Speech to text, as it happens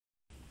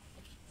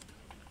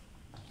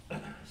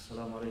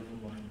السلام عليكم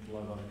ورحمة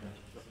الله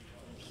وبركاته.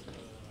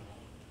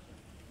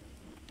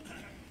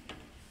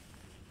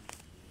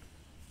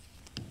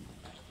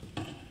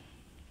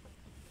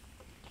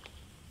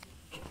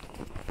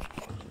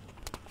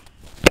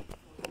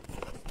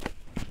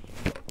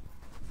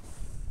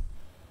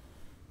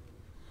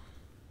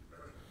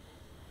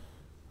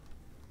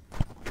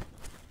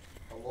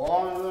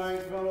 الله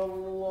أكبر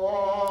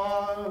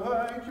الله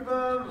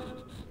أكبر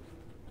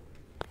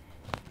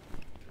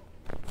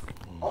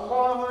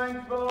الله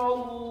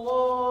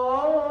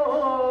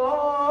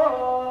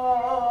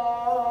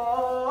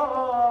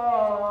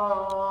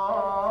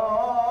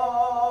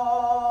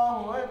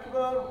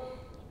أكبر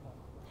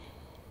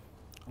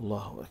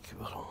الله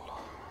أكبر الله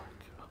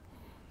أكبر.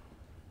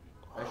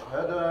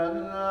 أشهد أن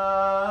لا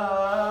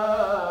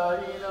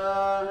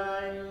إله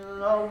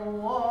إلا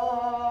الله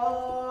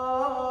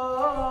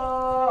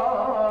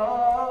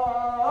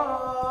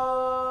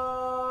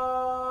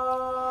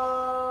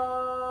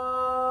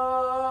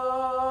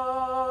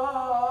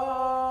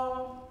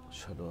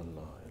أشهد أن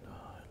لا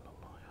إله إلا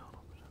الله يا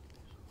رب.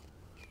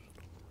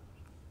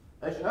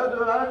 أشهد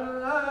أن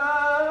لا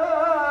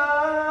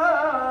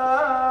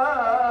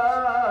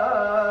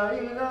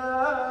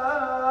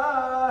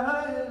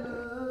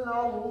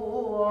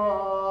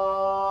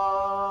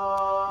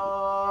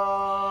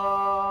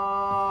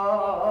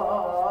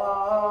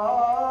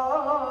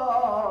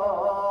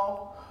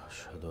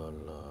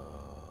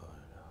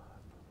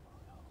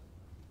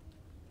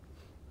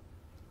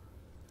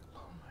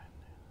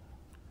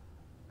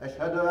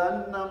أشهد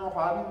أن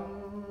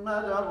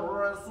محمدًا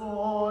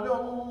رسول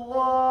الله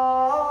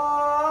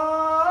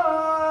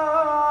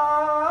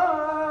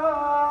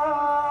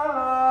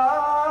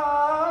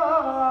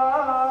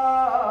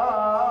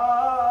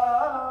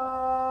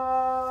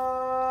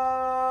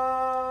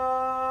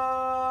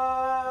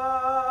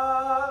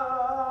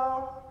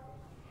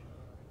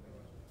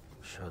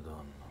أشهد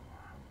أن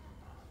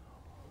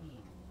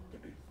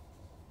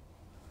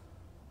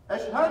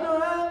أشهد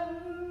أن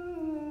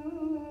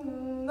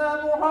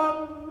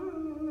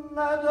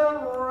محمدًا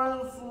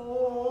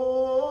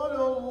رسول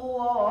الله.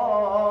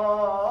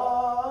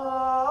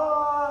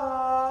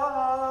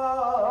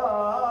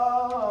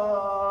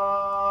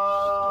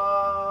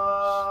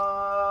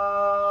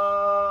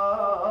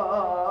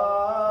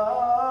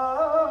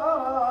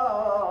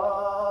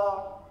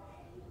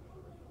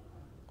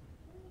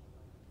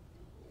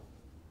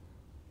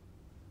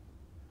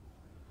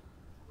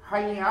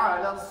 حي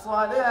على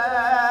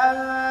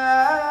الصلاة.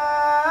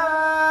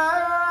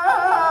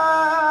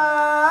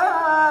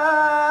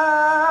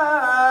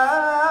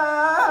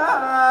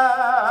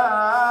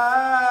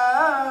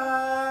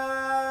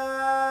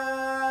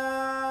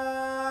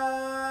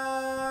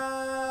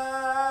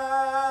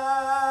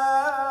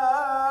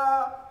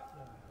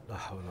 لا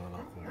حول ولا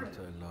قوة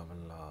إلا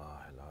بالله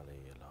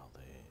العلي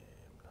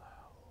العظيم. لا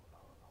حول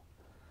ولا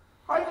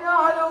حي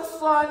على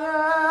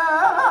الصلاة.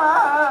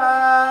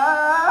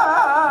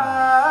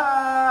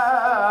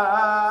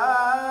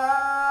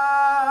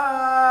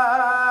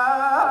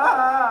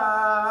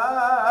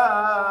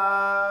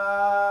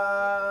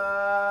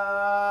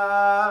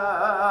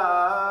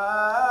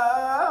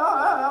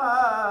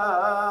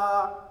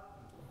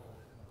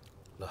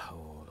 لا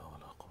حول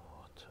ولا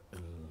قوة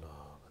إلا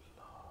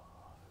بالله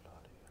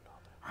العلي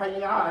العظيم.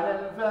 حي على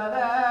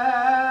الفلاح.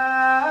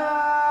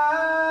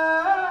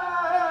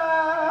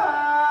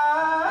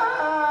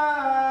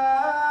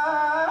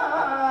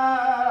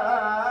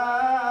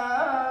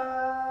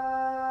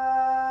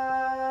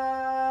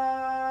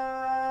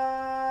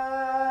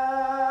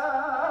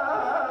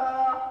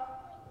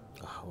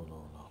 لا حول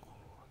ولا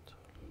قوة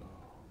إلا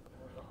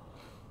بالله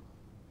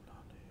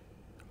العلي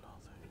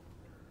العظيم.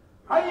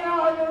 حي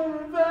على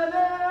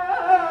الفلاح.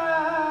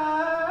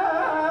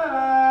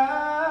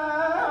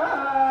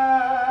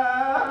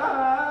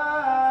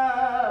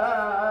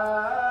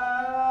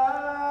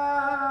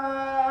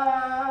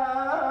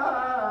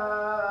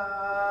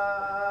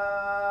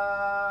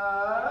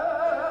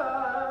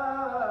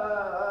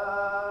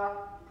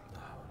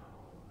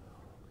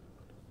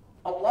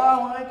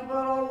 الله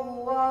أكبر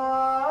الله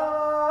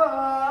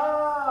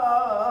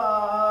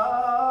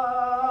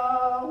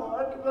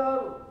أكبر.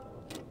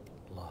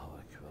 الله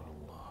أكبر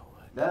الله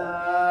أكبر. لا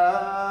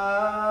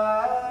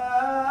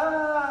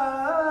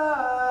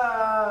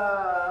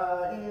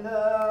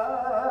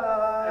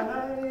إله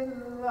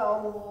إلا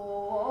الله.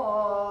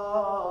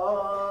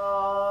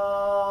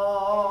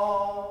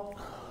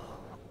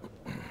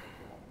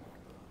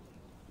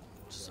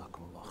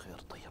 جزاكم الله خير.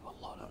 طيب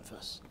الله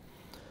الأنفاس.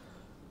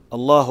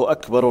 الله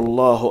أكبر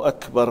الله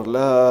أكبر.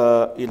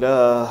 لا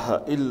إله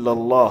إلا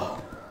الله.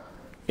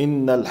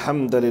 إن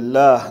الحمد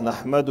لله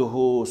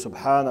نحمده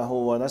سبحانه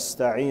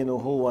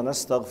ونستعينه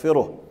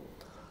ونستغفره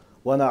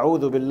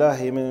ونعوذ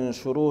بالله من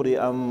شرور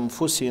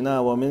أنفسنا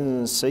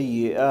ومن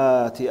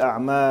سيئات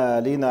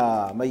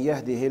أعمالنا. من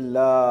يهده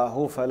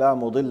الله فلا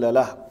مضل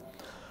له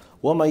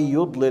ومن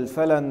يضلل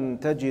فلن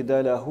تجد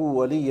له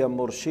وليا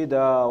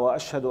مرشدا.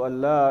 وأشهد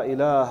أن لا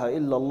إله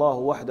إلا الله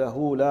وحده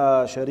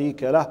لا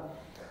شريك له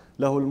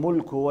له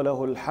الملك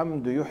وله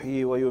الحمد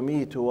يحيي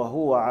ويميت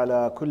وهو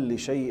على كل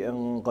شيء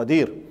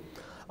قدير.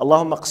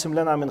 اللهم اقسم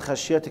لنا من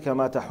خشيتك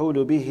ما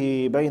تحول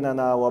به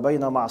بيننا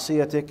وبين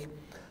معصيتك،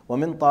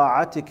 ومن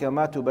طاعتك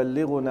ما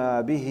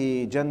تبلغنا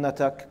به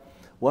جنتك،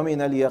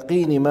 ومن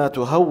اليقين ما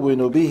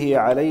تهون به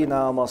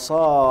علينا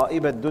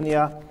مصائب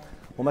الدنيا،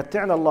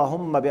 ومتعنا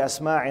اللهم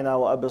بأسماعنا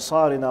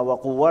وأبصارنا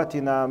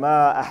وقواتنا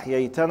ما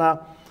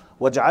أحييتنا،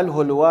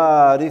 واجعله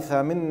الوارث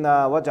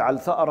منا، واجعل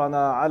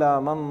ثأرنا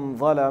على من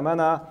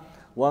ظلمنا،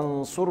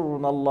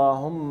 وانصرنا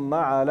اللهم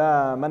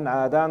على من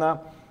عادانا.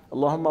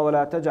 اللهم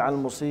ولا تجعل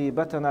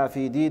مصيبتنا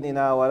في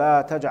ديننا،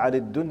 ولا تجعل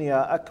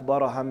الدنيا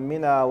أكبر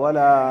همنا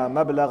ولا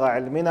مبلغ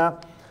علمنا.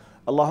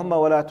 اللهم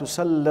ولا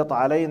تسلط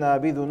علينا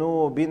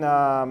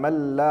بذنوبنا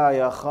من لا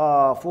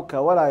يخافك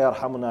ولا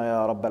يرحمنا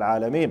يا رب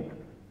العالمين.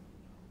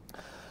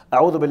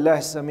 أعوذ بالله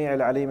السميع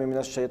العليم من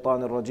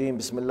الشيطان الرجيم.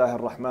 بسم الله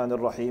الرحمن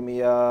الرحيم.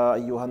 يا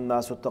أيها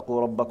الناس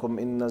اتقوا ربكم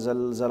إن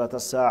زلزلة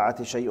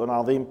الساعة شيء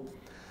عظيم،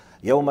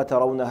 يوم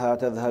ترونها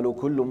تذهل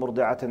كل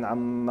مرضعة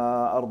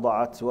عما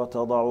أرضعت،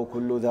 وتضع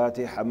كل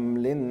ذات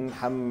حمل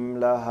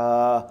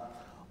حملها،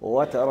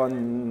 وترى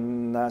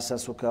الناس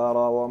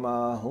سكارى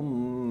وما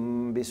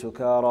هم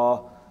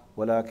بسكارى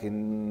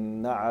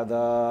ولكن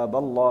عذاب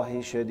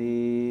الله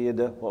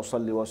شديد.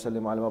 وأصلي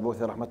وأسلم على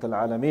المبعوث رحمة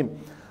العالمين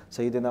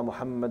سيدنا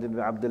محمد بن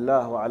عبد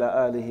الله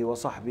وعلى آله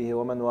وصحبه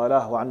ومن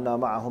والاه وعنا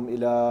معهم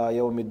إلى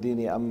يوم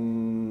الدين.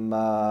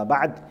 أما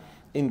بعد.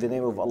 In the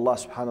name of Allah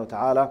subhanahu wa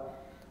ta'ala,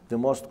 the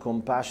most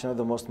compassionate,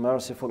 the most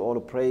merciful, all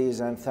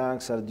praise and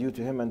thanks are due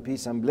to him, and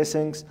peace and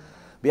blessings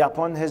be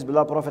upon his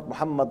beloved Prophet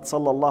Muhammad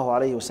sallallahu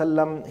alayhi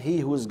wasallam.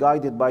 He who is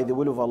guided by the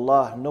will of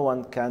Allah, no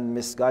one can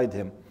misguide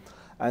him,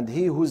 and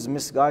he who is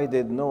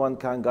misguided, no one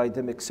can guide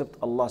him except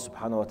Allah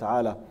subhanahu wa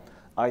ta'ala.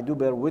 I do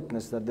bear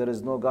witness that there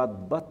is no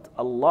God but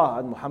Allah,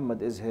 and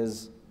Muhammad is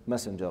his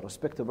messenger.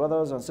 Respected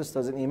brothers and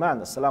sisters in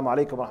Iman, Assalamu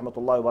alaikum wa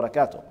rahmatullahi wa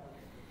barakatuh.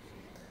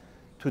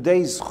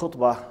 Today's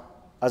khutbah,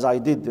 as I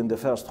did in the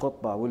first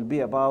khutbah, will be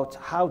about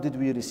how did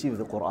we receive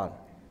the Qur'an?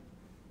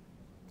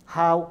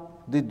 How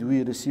did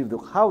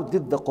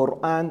the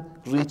Qur'an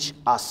reach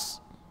us?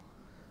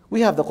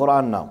 We have the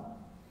Qur'an now.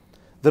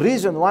 The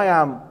reason why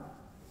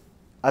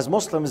as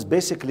Muslims,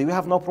 basically, we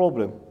have no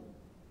problem.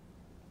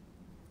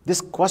 This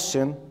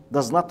question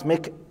does not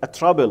make a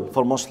trouble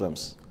for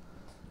Muslims.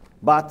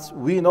 But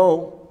we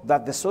know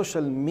that the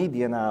social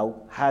media now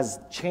has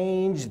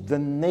changed the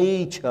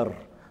nature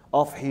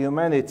of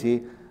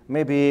humanity,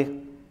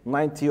 maybe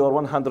 90 or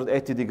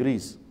 180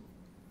 degrees.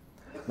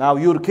 Now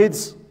your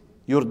kids,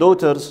 your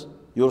daughters,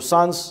 your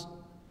sons,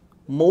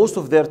 most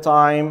of their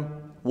time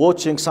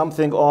watching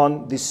something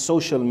on the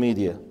social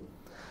media.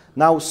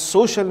 Now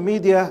social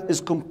media is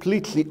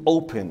completely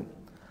open.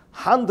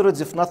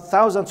 Hundreds, if not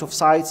thousands of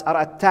sites are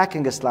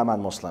attacking Islam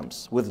and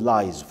Muslims with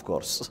lies, of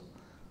course.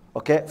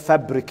 Okay,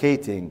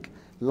 fabricating,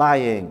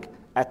 lying,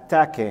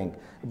 attacking,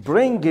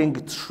 bringing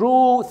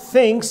true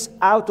things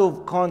out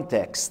of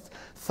context,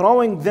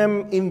 throwing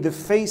them in the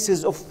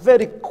faces of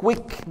very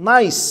quick,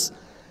 nice,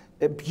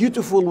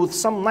 beautiful, with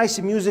some nice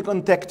music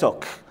on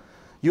TikTok.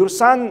 Your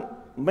son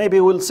maybe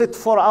will sit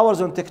 4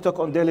 hours on TikTok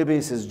on daily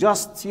basis.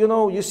 Just,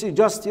 you see,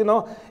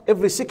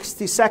 every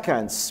 60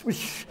 seconds,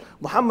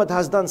 Muhammad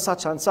has done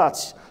such and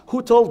such.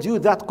 Who told you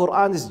that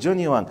Quran is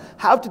genuine?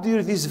 How did you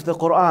receive the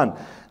Quran?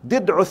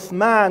 Did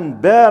Uthman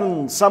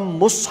burn some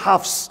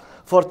mushafs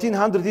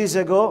 1400 years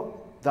ago?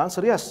 The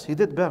answer, yes, he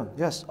did burn,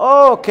 yes.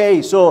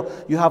 Okay, so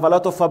you have a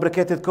lot of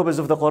fabricated copies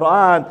of the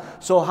Quran.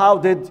 So how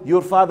did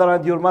your father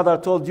and your mother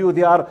told you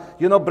they are,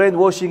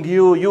 brainwashing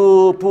you,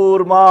 you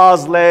poor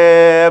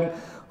Muslim?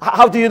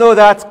 How do you know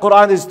that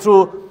Quran is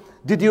true?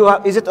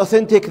 Is it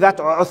authentic that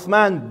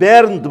Uthman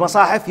burned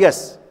masahif?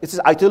 Yes,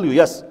 I tell you,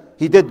 yes,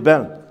 he did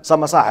burn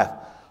some masahif.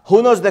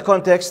 Who knows the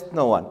context?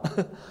 No one.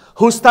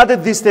 Who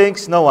studied these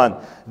things? No one.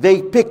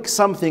 They pick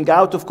something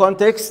out of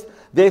context,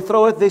 they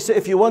throw it, they say,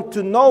 if you want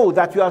to know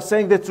that you are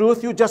saying the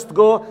truth, you just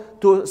go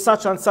to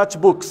such and such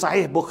book,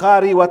 Sahih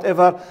Bukhari,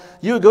 whatever.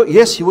 You go,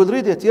 yes, you will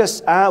read it,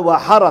 yes.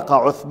 وَحَرَقَ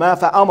عُثْمَا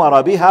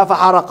فَأَمَرَ بِهَا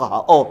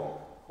فَحَرَقَهَا.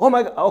 Oh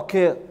my God,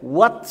 okay,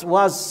 what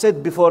was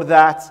said before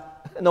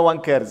that? No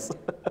one cares.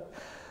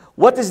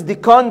 What is the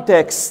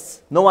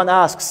context? No one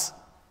asks.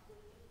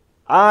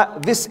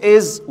 This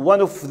is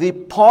one of the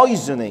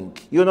poisoning,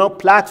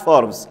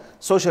 platforms,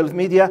 social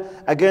media,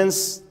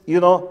 against,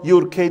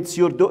 your kids,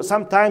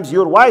 sometimes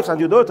your wives and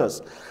your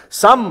daughters.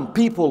 Some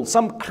people,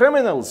 some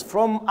criminals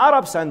from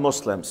Arabs and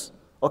Muslims,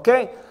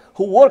 okay,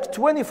 who work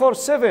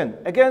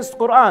 24/7 against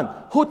Quran.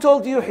 Who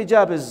told you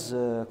hijab is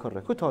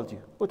correct? Who told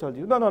you? Who told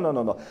you?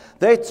 No.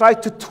 They try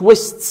to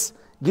twist,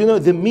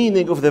 the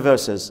meaning of the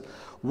verses.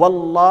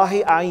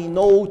 Wallahi, I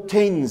know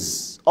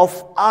tens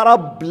of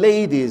Arab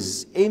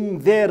ladies in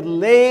their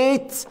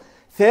late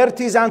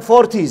 30s and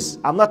 40s.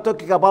 I'm not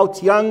talking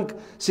about young,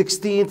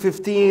 16,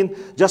 15,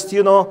 just,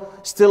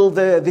 still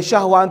the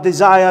shahwa and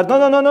desire.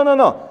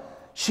 No.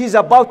 She's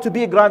about to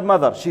be a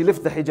grandmother. She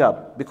left the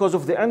hijab because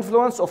of the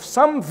influence of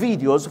some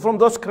videos from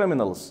those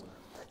criminals.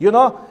 You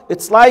know,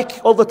 it's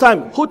like all the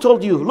time, who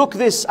told you? Look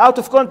this, out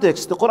of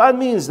context. The Quran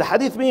means, the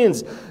Hadith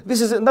means. This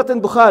is not in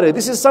Bukhari.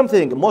 This is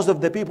something. Most of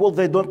the people,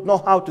 they don't know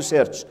how to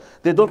search.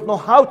 They don't know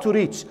how to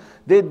reach.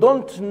 They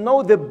don't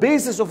know the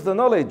basis of the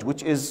knowledge,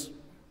 which is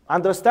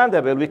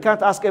understandable. We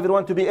can't ask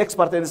everyone to be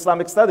expert in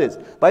Islamic studies.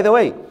 By the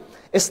way,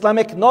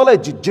 Islamic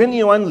knowledge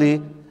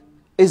genuinely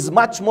is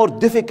much more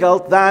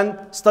difficult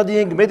than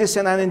studying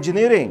medicine and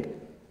engineering.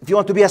 If you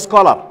want to be a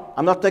scholar,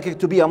 I'm not talking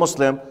to be a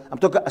Muslim, I'm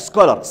talking a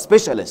scholar,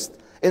 specialist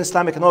in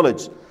Islamic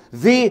knowledge.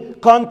 The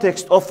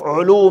context of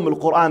ulum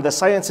al-Quran, the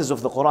sciences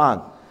of the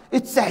Quran,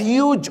 it's a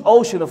huge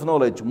ocean of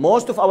knowledge.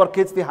 Most of our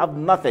kids, they have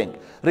nothing.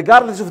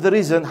 Regardless of the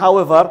reason,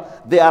 however,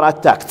 they are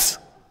attacked,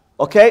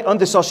 okay, on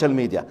the social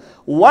media.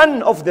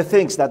 One of the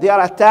things that they are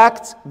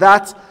attacked,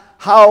 that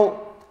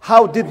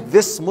how did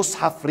this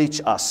Mus'haf reach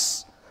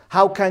us?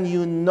 How can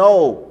you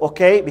know,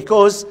 okay,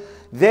 because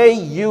they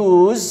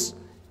use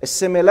a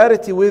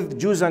similarity with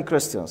Jews and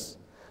Christians.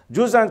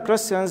 Jews and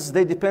Christians,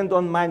 they depend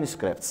on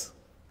manuscripts.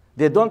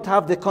 They don't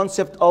have the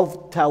concept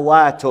of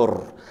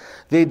tawatur.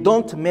 They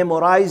don't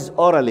memorize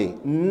orally.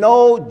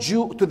 No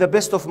Jew, to the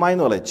best of my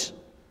knowledge,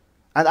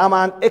 and I'm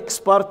an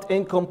expert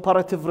in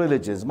comparative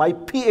religions. My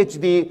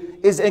PhD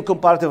is in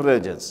comparative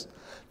religions.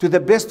 To the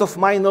best of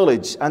my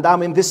knowledge, and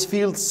I'm in this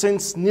field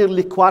since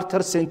nearly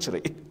quarter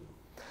century.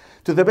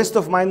 To the best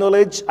of my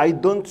knowledge, I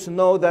don't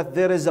know that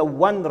there is a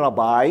one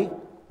rabbi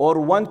or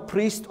one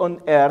priest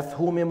on earth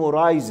who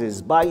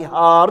memorizes by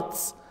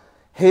heart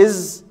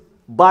his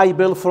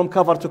Bible from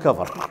cover to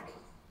cover.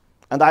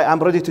 And I am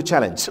ready to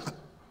challenge.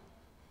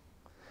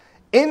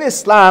 In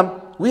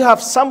Islam, we have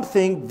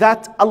something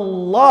that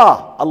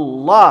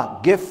Allah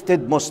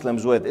gifted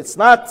Muslims with. It's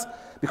not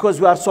because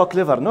we are so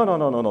clever. No.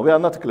 We are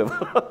not clever.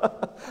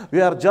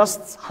 We are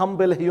just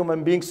humble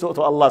human beings to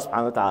Allah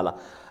subhanahu wa ta'ala.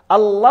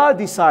 Allah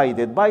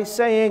decided by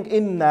saying,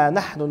 "Inna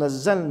nahnu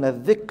nazzalna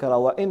al-dhikra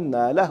wa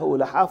inna lahu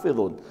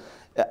lahafidhun."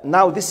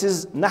 Now this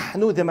is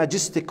nahnu, the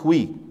majestic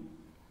we.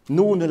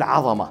 Noon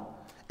al-azama.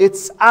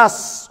 It's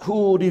us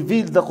who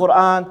revealed the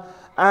Quran,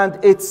 and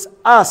it's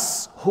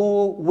us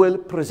who will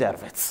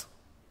preserve it.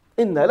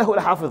 Inna lahu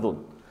lahafidhun.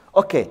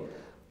 Okay,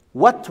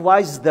 what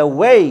was the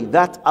way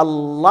that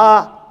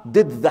Allah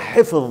did the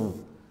hifz,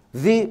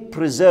 the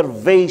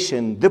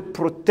preservation, the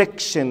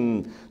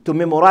protection, to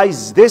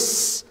memorize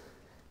this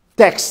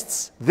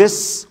texts,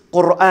 this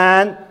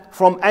Quran,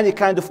 from any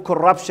kind of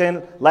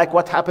corruption like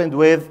what happened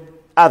with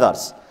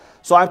others?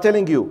 So I'm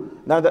telling you,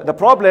 now the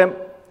problem,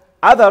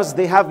 others,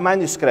 they have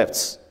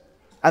manuscripts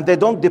and they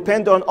don't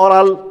depend on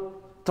oral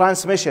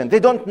transmission. They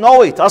don't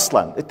know it,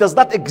 aslan. It does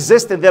not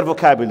exist in their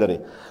vocabulary.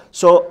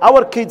 So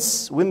our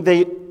kids, when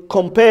they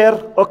compare,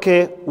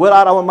 okay, where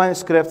are our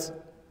manuscripts?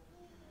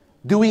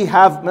 Do we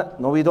have,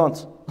 no we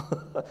don't.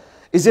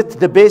 Is it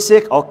the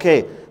basic?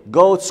 Okay,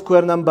 go to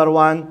square number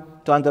 1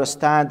 to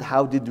understand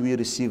how did we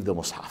receive the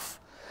Mus'haf.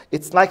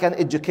 It's like an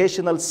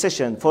educational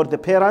session for the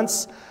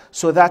parents,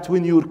 so that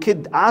when your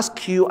kid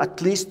asks you,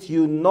 at least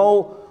you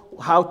know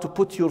how to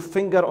put your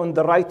finger on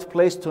the right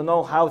place to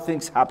know how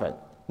things happen.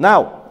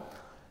 Now,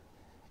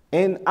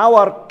 in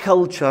our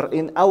culture,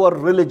 in our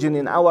religion,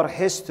 in our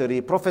history,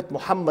 Prophet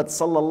Muhammad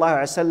sallallahu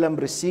alaihi wasallam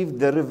received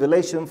the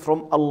revelation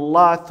from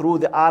Allah through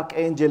the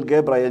Archangel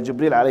Gabriel,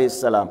 Jibril alayhi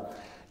salam.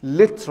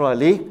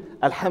 Literally,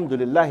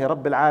 Alhamdulillahi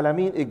Rabbil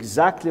Alameen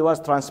exactly was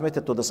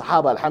transmitted to the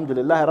Sahaba,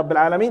 Alhamdulillahi Rabbil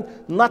Alameen,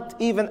 not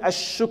even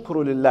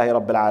Ash-Shukru Lillahi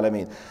Rabbil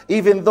Alameen.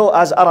 Even though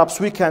as Arabs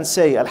we can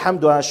say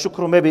Alhamdu and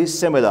Ash-Shukru maybe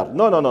similar.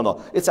 No.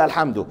 It's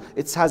Alhamdu.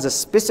 It has a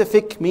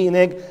specific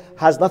meaning,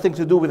 has nothing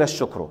to do with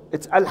Ash-Shukru.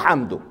 It's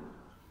Alhamdu.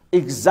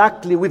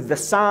 Exactly with the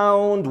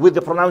sound, with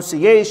the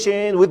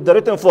pronunciation, with the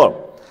written form.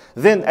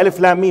 Then Alif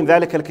Lam Mim,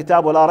 ذلك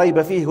الكتاب ولا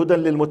ريب فيه هدى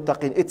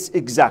للمتقين. It's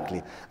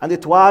exactly. And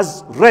it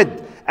was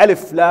read.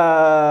 Alif Lam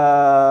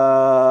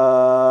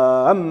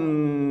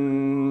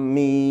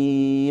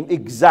Mim.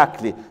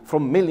 Exactly.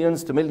 From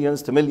millions to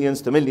millions to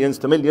millions to millions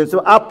to millions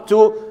to up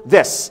to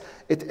this.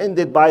 It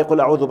ended by قل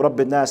أعوذ برب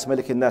الناس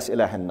ملك الناس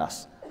إله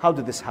الناس. How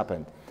did this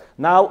happen?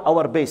 Now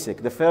our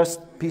basic, the first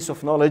piece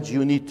of knowledge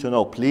you need to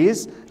know.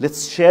 Please,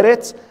 let's share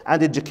it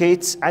and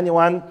educate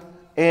anyone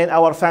in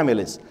our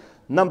families.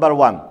 Number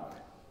 1.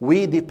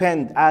 We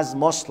depend as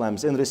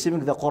Muslims in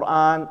receiving the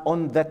Quran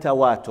on the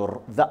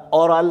tawatur, the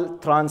oral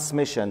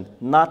transmission,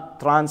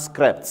 not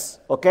transcripts,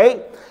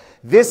 okay?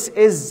 This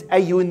is a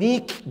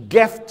unique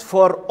gift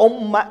for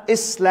Ummah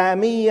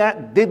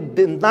Islamiyya,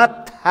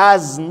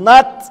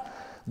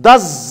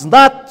 does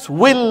not,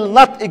 will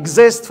not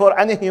exist for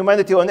any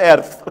humanity on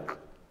earth.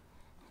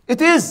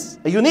 It is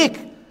unique.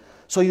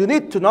 So you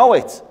need to know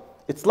it.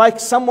 It's like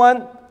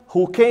someone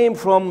who came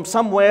from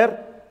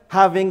somewhere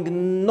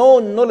having no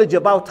knowledge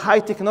about high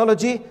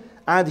technology,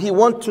 and he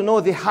wants to know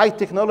the high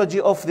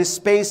technology of the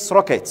space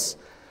rockets.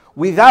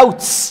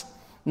 Without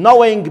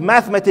knowing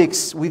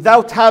mathematics,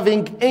 without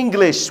having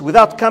English,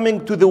 without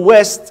coming to the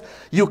West,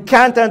 you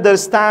can't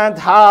understand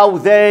how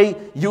they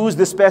use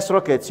the space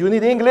rockets. You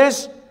need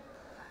English,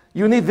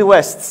 you need the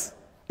West.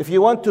 If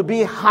you want to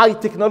be high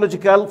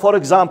technological, for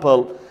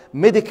example,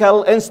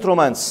 medical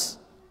instruments,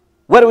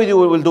 where will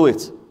you do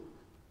it?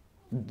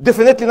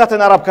 Definitely not in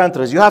Arab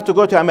countries. You have to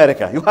go to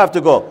America. You have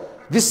to go.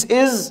 This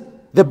is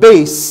the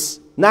base.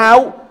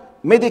 Now,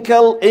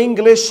 medical,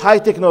 English, high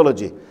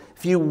technology.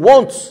 If you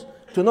want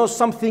to know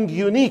something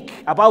unique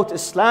about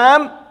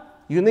Islam,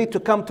 you need to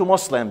come to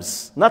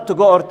Muslims, not to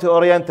go to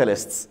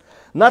Orientalists,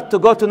 not to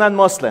go to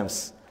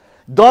non-Muslims.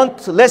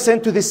 Don't listen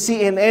to the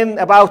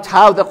CNN about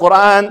how the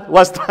Quran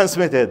was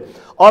transmitted,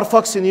 or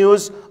Fox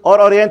News,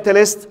 or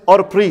Orientalists,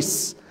 or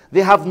priests.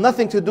 They have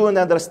nothing to do in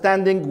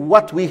understanding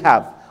what we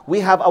have. We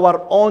have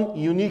our own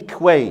unique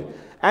way.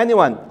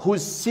 Anyone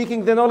who's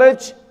seeking the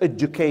knowledge,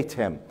 educate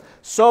him.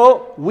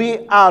 So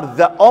we are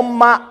the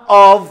ummah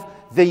of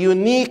the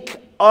unique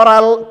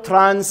oral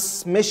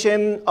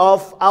transmission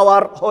of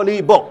our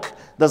holy book.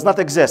 Does not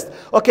exist.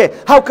 Okay,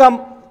 how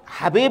come,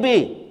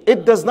 Habibi?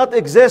 It does not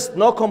exist,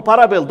 no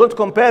comparable, don't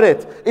compare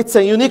it. It's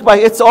a unique by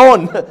its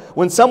own.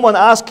 When someone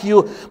asks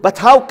you, but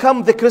how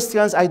come the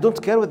Christians? I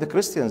don't care with the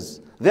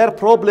Christians. Their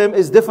problem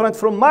is different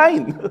from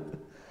mine.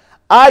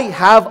 I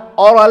have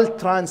oral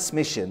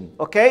transmission,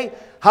 okay?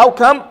 How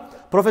come?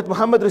 Prophet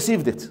Muhammad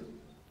received it.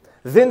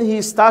 Then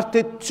he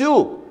started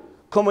to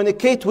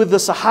communicate with the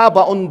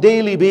Sahaba on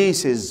daily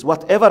basis.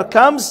 Whatever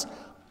comes,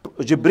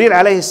 Jibreel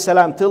alayhi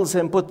salam tells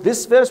him, put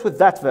this verse with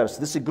that verse.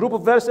 This is a group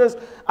of verses.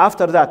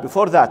 After that,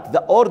 before that,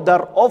 the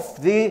order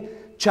of the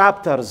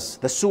chapters,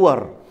 the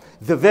surah,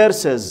 the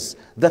verses,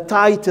 the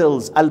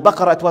titles.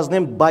 Al-Baqarah, it was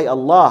named by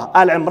Allah.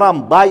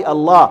 Al-Imran, by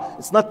Allah.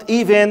 It's not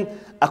even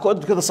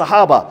according to the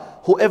Sahaba.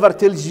 Whoever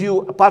tells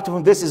you apart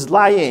from this is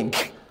lying.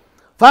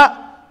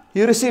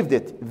 He received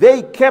it.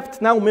 They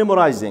kept now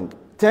memorizing.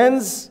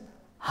 Tens,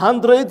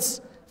 hundreds,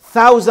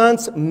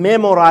 thousands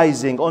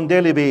memorizing on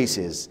daily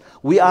basis.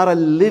 We are a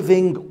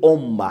living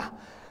ummah.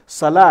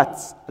 Salat,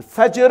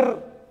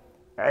 Fajr,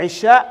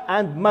 Isha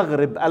and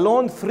Maghrib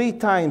alone 3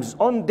 times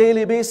on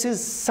daily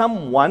basis.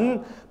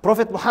 Someone,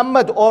 Prophet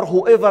Muhammad or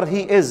whoever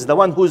he is, the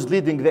one who is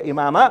leading the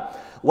imamah,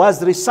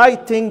 was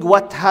reciting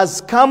what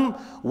has come,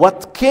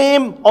 what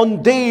came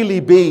on daily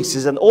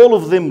basis, and all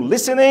of them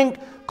listening,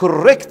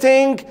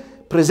 correcting,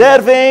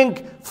 preserving,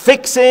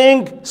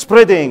 fixing,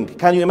 spreading.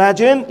 Can you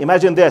imagine?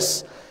 Imagine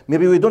this.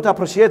 Maybe we don't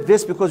appreciate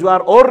this because we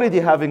are already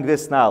having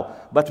this now,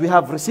 but we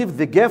have received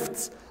the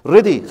gifts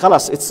ready.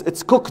 Khalas,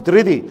 it's cooked,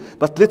 ready.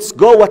 But let's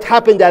go what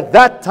happened at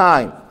that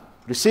time.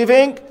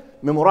 Receiving,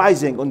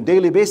 memorizing on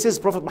daily basis.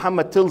 Prophet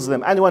Muhammad tells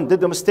them, anyone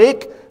did a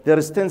mistake, there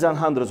is tens and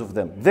hundreds of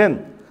them.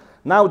 Then,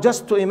 now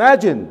just to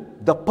imagine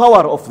the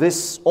power of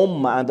this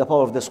ummah and the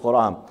power of this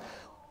Quran.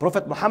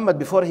 Prophet Muhammad,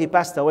 before he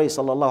passed away,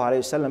 sallallahu alayhi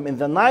wasallam, in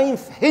the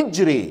 9th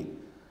Hijri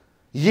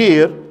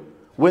year,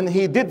 when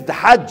he did the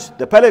Hajj,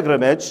 the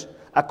pilgrimage,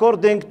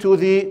 according to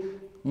the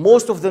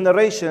most of the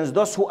narrations,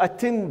 those who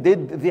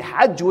attended the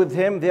Hajj with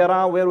him,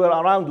 were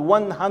around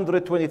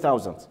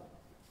 120,000.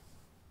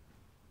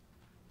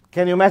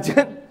 Can you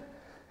imagine?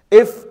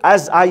 If,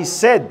 as I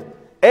said,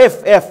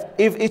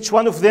 if each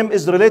one of them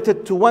is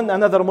related to one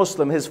another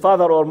Muslim, his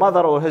father or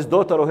mother or his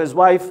daughter or his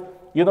wife,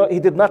 you know, he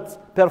did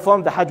not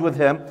perform the Hajj with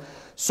him.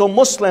 So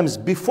Muslims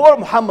before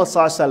Muhammad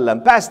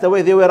ﷺ passed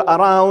away, they were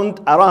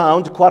around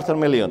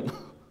 250,000.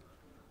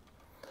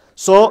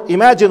 So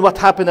imagine what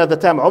happened at the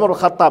time. Umar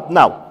al-Khattab.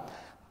 Now,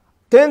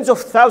 tens of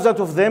thousands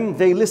of them,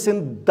 they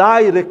listened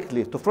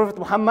directly to Prophet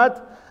Muhammad,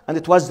 and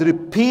it was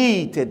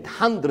repeated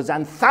hundreds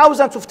and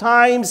thousands of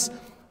times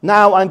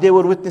now, and they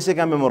were witnessing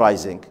and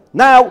memorizing.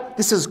 Now,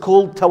 this is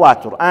called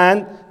tawatur,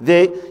 and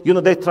they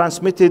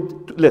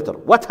transmitted later.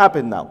 What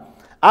happened now?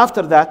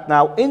 After that,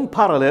 now in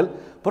parallel,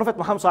 Prophet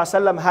Muhammad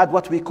ﷺ had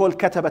what we call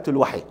katabatul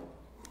wahi,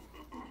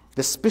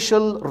 the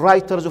special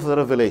writers of the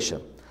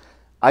revelation.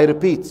 I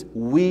repeat,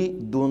 we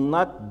do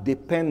not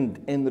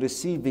depend in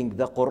receiving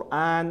the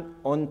Quran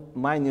on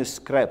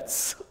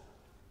manuscripts.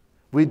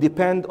 We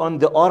depend on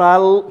the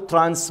oral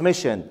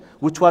transmission,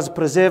 which was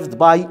preserved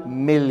by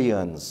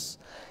millions.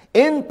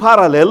 In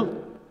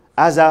parallel,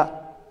 as a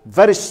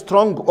very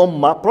strong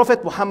ummah,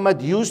 Prophet Muhammad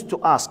used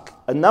to ask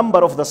a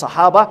number of the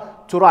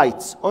Sahaba to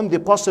write on the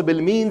possible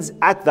means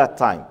at that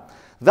time.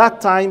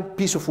 That time,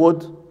 piece of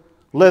wood,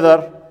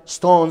 leather,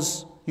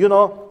 stones, you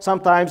know,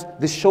 sometimes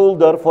the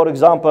shoulder, for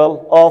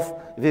example, of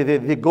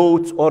the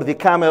goat or the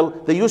camel,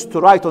 they used to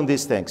write on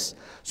these things.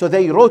 So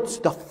they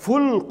wrote the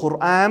full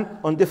Quran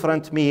on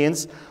different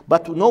means,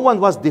 but no one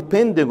was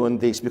depending on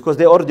this because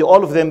they already,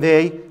 all of them,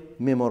 they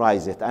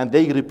memorize it. And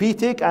they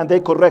repeat it and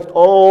they correct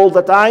all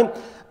the time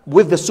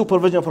with the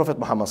supervision of Prophet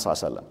Muhammad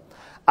ﷺ.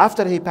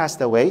 After he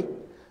passed away,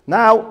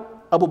 now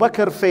Abu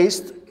Bakr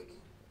faced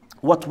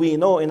what we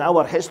know in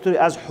our history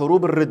as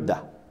Hurub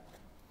al-Ridda,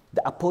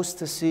 the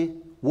apostasy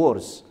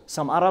wars.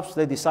 Some Arabs,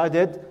 they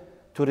decided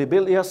to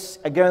rebel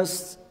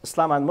against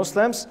Islam and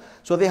Muslims,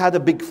 so they had a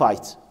big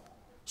fight.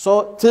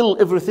 So till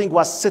everything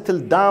was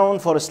settled down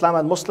for Islam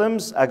and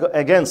Muslims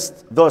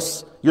against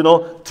those, you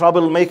know,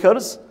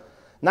 troublemakers.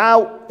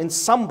 Now, in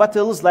some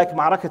battles like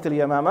Ma'arakat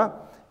al-Yamama,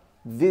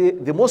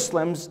 the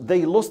Muslims,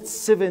 they lost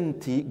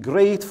 70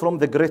 great from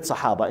the great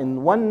Sahaba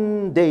in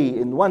one day,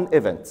 in one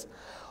event.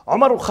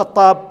 Umar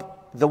al-Khattab,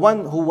 the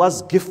one who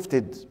was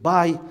gifted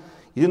by,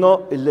 you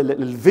know,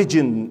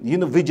 vision, you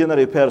know,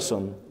 visionary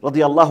person,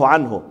 radiallahu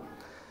anhu.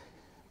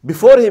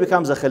 Before he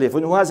becomes a Khalifa,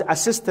 when he was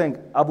assisting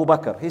Abu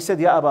Bakr, he said,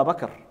 Ya Abu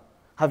Bakr,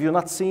 have you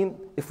not seen,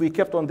 if we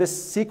kept on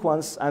this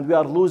sequence and we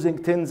are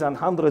losing tens and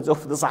hundreds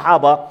of the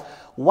Sahaba,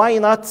 why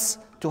not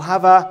to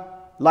have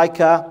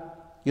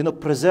you know,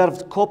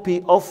 preserved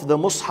copy of the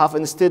Mus'haf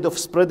instead of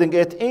spreading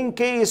it in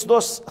case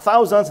those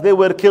thousands, they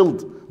were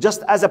killed,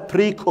 just as a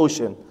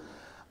precaution.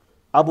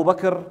 Abu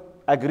Bakr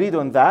agreed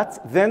on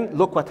that. Then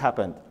look what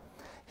happened.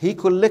 He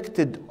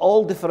collected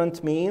all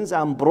different means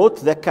and brought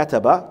the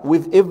kataba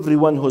with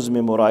everyone who's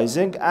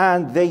memorizing,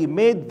 and they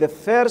made the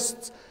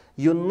first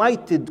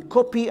united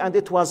copy, and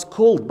it was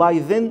called by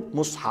then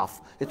Mus'haf.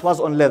 It was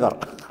on leather.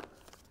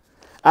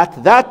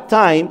 At that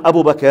time,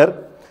 Abu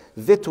Bakr,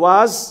 that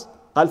was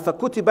قال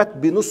فكتبت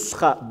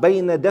بنسخة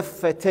بين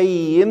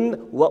دفتين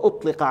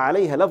وأطلق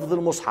عليها لفظ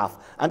المصحف,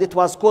 and it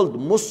was called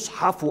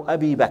مصحف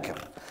أبي بكر.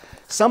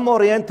 Some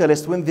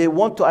Orientalists, when they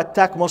want to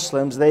attack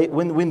Muslims, they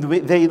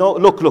know,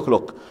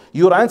 look,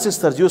 your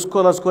ancestors, you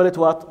scholars call it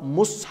what?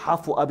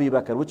 مصحف أبي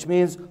بكر, which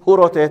means, who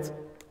wrote it?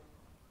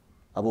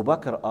 Abu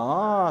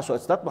Bakr. So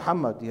it's not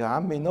Muhammad. Ya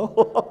Ammi, no.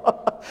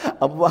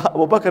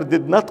 Abu Bakr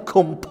did not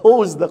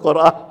compose the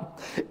Quran.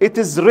 It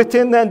is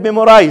written and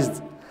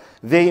memorized.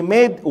 They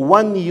made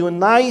one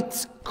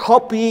unite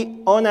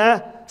copy on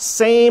a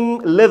same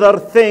leather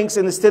things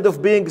instead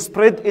of being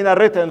spread in a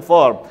written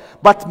form.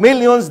 But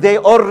millions, they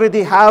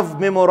already have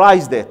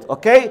memorized it.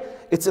 Okay?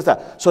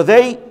 So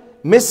they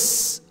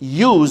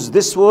misuse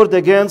this word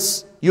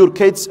against your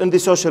kids in the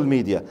social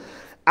media.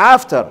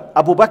 After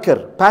Abu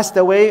Bakr passed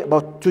away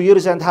about 2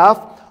 years and a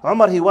half,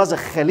 Umar, he was a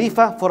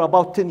Khalifa for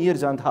about 10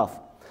 years and a half.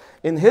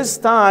 In his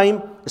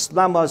time,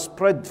 Islam was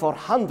spread for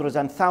hundreds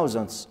and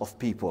thousands of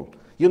people.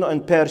 You know,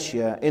 in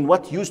Persia, in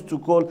what used to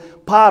call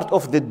part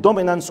of the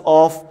dominance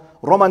of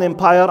Roman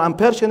Empire and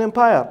Persian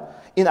Empire.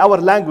 In our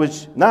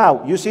language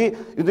now, you see,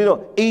 you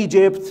know,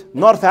 Egypt,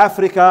 North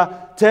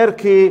Africa,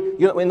 Turkey,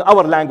 you know, in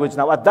our language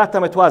now. At that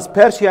time it was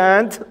Persia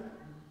and,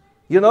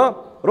 you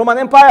know, Roman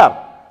Empire.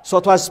 So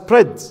it was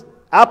spread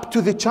up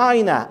to the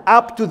China,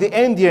 up to the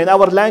India in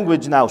our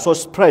language now, so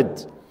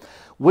spread.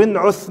 When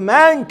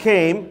Uthman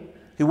came,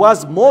 he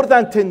was more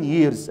than 10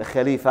 years a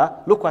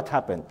Khalifa. Look what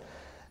happened.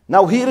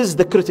 Now here is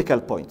the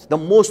critical point, the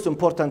most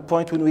important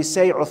point when we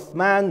say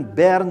Uthman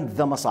burned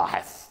the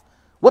Masahif.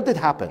 What did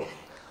happen?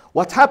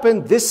 What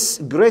happened, this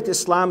great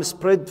Islam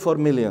spread for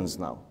millions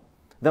now.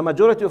 The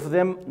majority of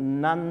them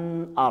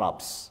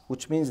non-Arabs,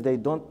 which means they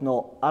don't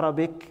know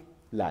Arabic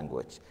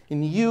language.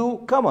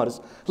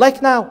 Newcomers,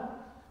 like now,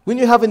 when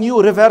you have a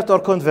new revert or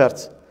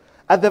convert,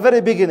 at the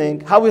very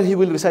beginning, how will he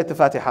recite the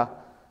Fatiha?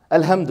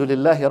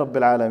 Alhamdulillahi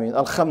Rabbil Alameen,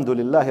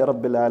 Alhamdulillahi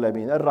Rabbil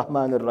Alameen,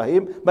 Ar-Rahman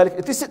Ar-Rahim.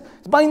 It is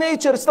by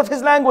nature, it's not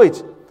his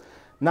language.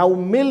 Now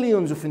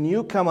millions of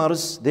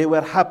newcomers, they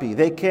were happy.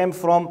 They came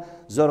from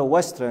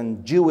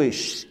Zoroastrian,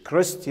 Jewish,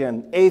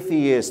 Christian,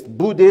 atheist,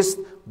 Buddhist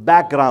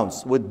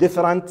backgrounds with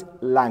different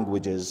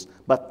languages,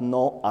 but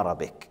no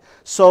Arabic.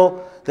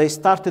 So they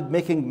started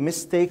making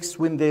mistakes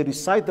when they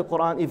recite the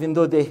Quran, even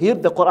though they hear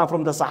the Quran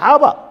from the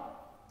Sahaba.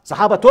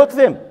 Sahaba taught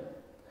them.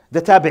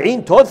 The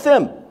Tabi'een taught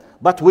them.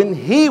 But when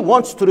he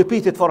wants to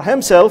repeat it for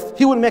himself,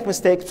 he will make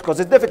mistakes because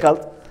it's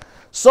difficult.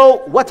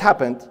 So what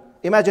happened?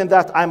 Imagine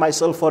that I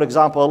myself, for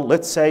example,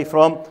 let's say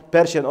from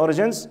Persian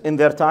origins in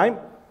their time,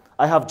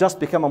 I have just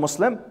become a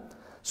Muslim.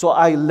 So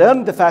I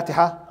learned the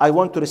Fatiha. I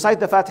want to recite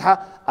the Fatiha.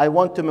 I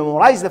want to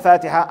memorize the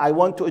Fatiha. I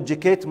want to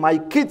educate my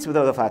kids with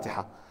the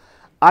Fatiha.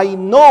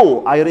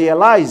 I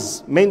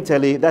realize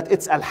mentally that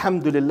it's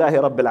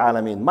Alhamdulillahi Rabbil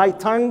Alameen. My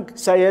tongue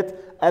say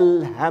it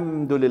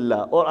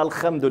Alhamdulillah or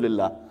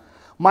Alhamdulillah.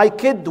 My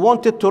kid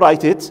wanted to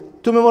write it,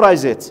 to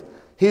memorize it.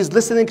 He's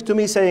listening to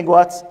me saying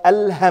what?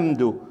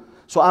 Alhamdu.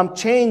 So I'm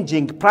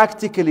changing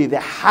practically the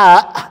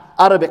ha,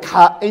 Arabic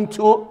ha,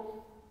 into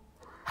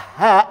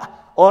ha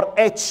or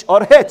h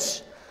or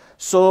h.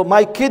 So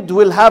my kid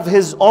will have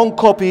his own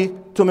copy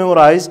to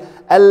memorize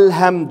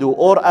Alhamdu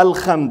or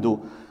Alhamdu.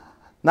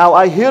 Now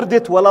I heard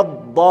it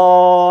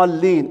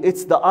Waladdallin.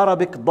 It's the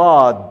Arabic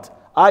dad.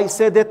 I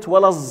said it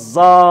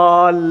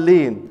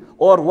Walazzallin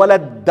or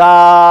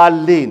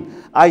Waladdallin.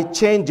 I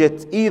change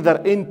it either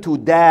into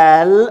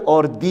dal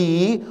or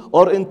d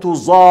or into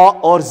za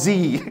or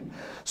z.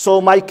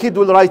 So my kid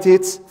will write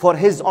it for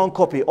his own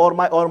copy, or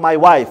my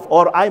wife,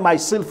 or I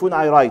myself when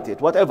I write it,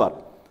 whatever.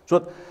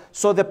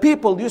 So the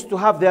people used to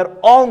have their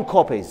own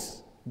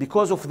copies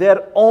because of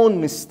their own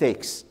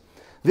mistakes.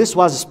 This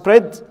was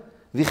spread.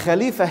 The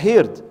Khalifa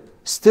heard.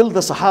 Still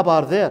the Sahaba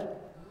are there.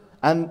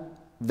 And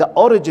the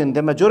origin,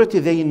 the majority,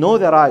 they know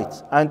the right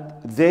and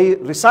they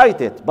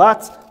recite it.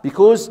 But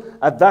because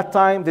at that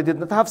time they did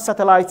not have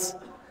satellites,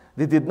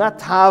 they did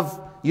not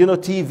have, you know,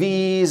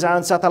 TVs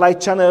and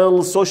satellite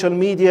channels, social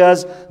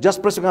medias,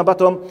 just pressing a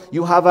button,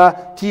 you have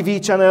a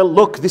TV channel,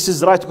 look, this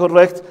is right,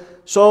 correct.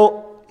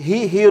 So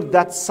he heard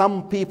that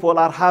some people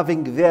are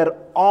having their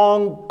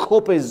own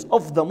copies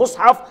of the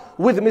Mus'haf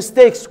with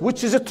mistakes,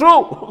 which is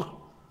true.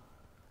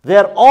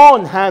 Their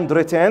own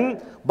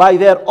handwritten by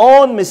their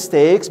own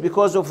mistakes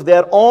because of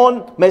their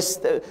own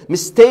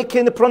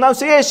mistaken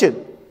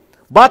pronunciation.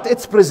 But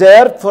it's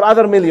preserved for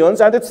other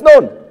millions and it's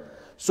known.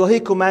 So he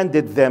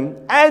commanded them,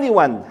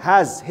 anyone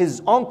has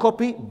his own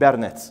copy,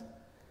 burn it.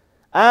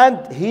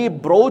 And he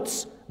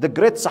brought the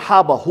great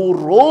Sahaba who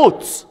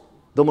wrote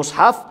the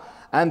Mus'haf,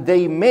 and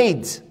they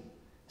made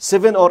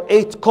 7 or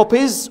 8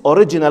 copies,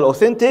 original,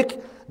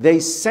 authentic. They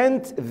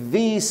sent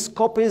these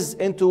copies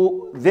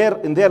into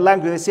in their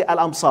language, they say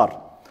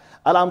Al-Amsar.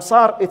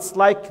 Al-Amsar, it's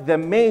like the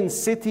main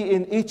city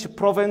in each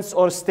province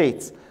or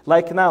state.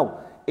 Like now,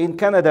 in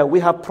Canada, we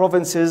have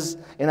provinces.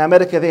 In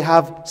America, they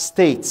have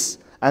states.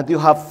 And you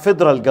have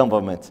federal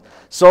government.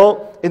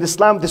 So in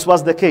Islam, this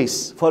was the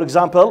case. For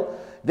example,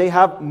 they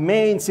have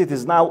main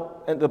cities. Now,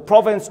 in the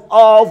province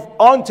of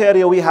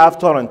Ontario, we have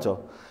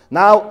Toronto.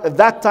 Now, at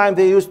that time,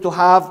 they used to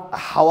have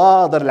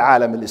Hawadar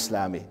al-Alam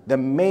al-Islami, the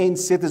main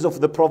cities of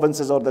the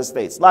provinces or the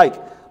states, like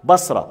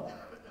Basra,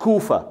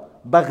 Kufa,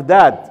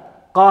 Baghdad,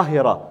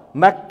 Qahira,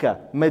 Mecca,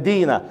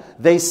 Medina.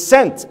 They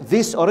sent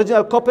these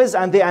original copies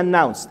and they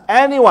announced,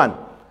 anyone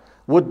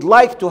would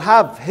like to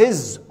have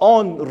his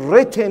own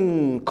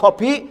written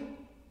copy,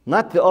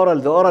 not the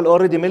oral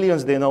already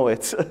millions, they know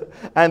it.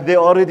 And they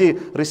already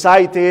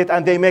recite it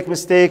and they make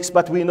mistakes,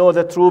 but we know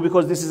the truth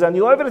because this is a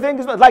new, everything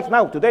is like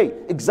now, today,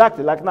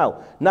 exactly like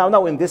now.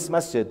 Now in this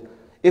masjid,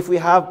 if we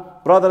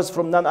have brothers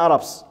from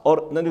non-Arabs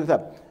or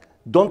non-Kitab,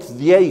 don't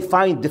they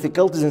find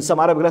difficulties in some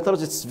Arabic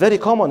letters? It's very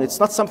common, it's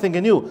not something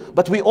new.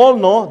 But we all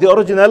know the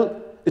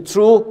original,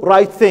 true,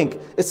 right thing.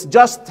 It's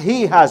just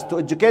he has to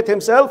educate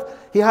himself,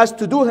 he has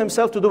to do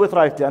himself to do it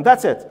rightly, and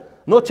that's it.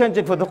 No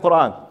changing for the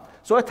Quran.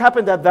 So it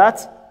happened at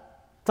that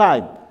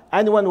time.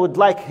 Anyone would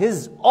like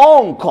his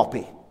own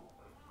copy.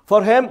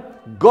 For him,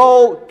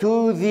 go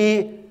to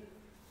the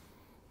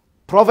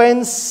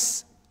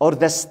province or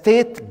the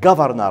state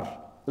governor.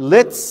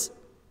 Let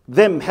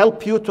them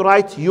help you to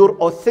write your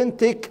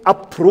authentic,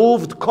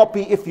 approved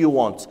copy if you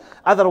want.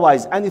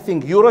 Otherwise,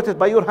 anything you wrote it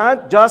by your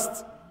hand,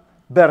 just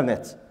burn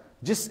it.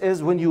 Just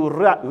as when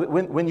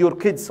your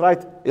kids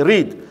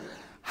read,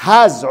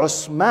 has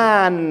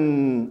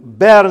Usman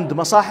burned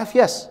Masahif?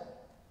 Yes.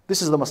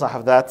 This is the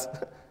Masahif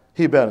that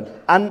he burned.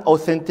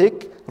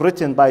 Unauthentic,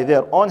 written by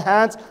their own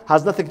hands,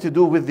 has nothing to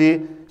do with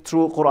the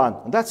true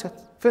Quran. And that's it.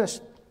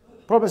 Finished.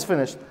 Problem is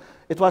finished.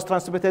 It was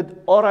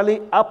transmitted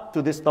orally up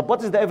to this. But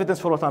what is the evidence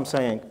for what I'm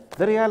saying?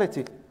 The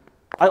reality.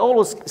 I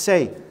always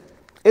say,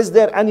 is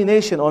there any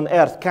nation on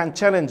earth can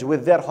challenge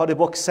with their holy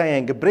book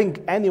saying,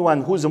 bring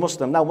anyone who's a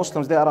Muslim. Now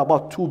Muslims, they are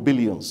about 2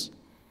 billions.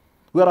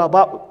 We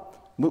are,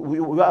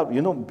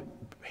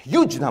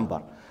 huge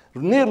number.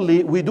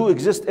 Nearly, we do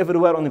exist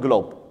everywhere on the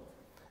globe.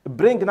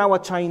 Bring now a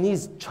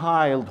Chinese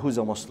child who's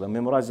a Muslim,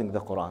 memorizing the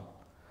Quran.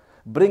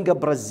 Bring a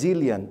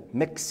Brazilian,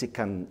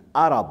 Mexican,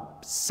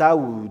 Arab,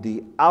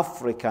 Saudi,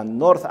 African,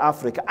 North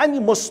Africa, any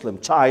Muslim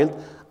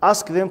child,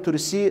 ask them to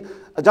receive,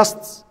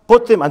 just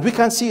put them, and we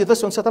can see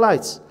this on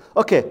satellites.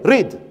 Okay,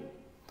 read.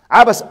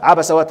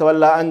 عبس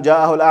وتولى أن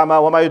جاءه الأعمى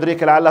وما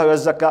يدريك لعله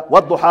يزكى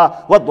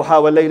والضحى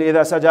والليل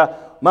إذا سجى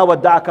ما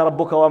ودعك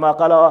ربك وما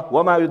قلى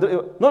وما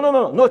يدريك.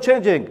 No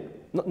changing.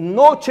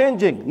 No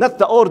changing. Not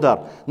the order,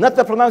 not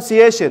the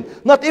pronunciation,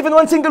 not even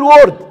one single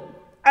word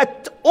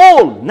at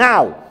all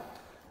now.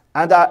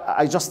 And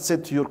I just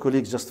said to your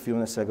colleagues just a few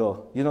minutes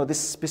ago, this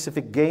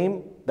specific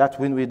game that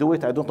when we do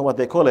it, I don't know what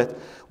they call it,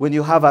 when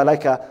you have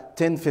like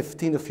 10,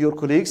 15 of your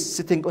colleagues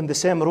sitting in the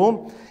same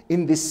room,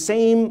 in the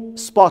same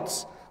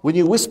spots. When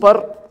you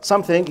whisper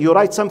something, you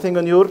write something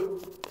on your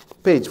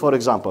page, for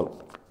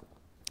example.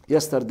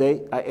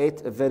 Yesterday, I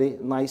ate a very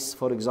nice,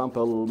 for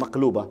example,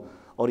 maqluba.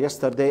 Or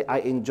yesterday, I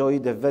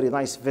enjoyed a very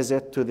nice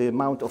visit to the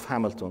Mount of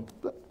Hamilton.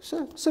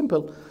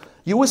 Simple.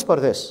 You whisper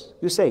this.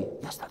 You say,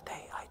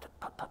 yesterday, I did.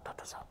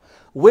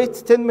 Wait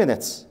 10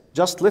 minutes.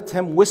 Just let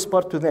him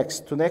whisper to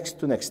next.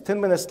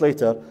 10 minutes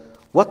later,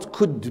 what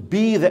could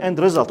be the end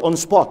result? On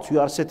spot, you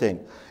are sitting.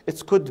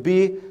 It could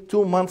be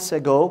 2 months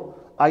ago,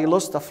 I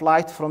lost a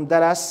flight from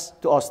Dallas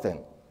to Austin.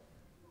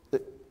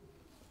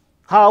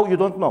 How? You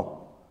don't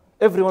know.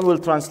 Everyone will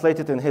translate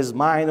it in his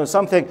mind or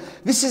something.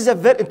 This is a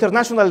very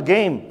international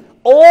game.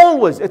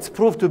 Always it's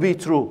proved to be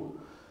true.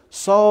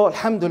 So,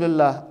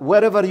 alhamdulillah,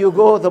 wherever you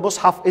go, the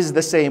Mus'haf is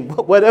the same.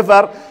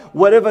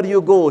 Wherever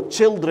you go,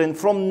 children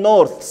from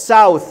north,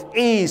 south,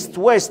 east,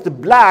 west,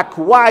 black,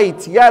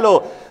 white,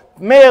 yellow,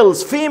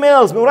 males,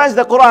 females, memorize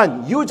the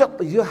Quran.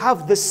 You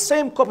have the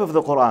same copy of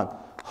the Quran.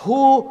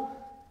 Who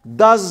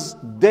does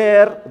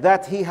dare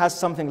that he has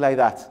something like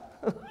that?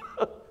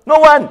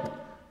 No one.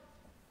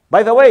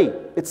 By the way,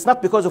 it's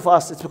not because of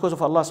us, it's because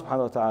of Allah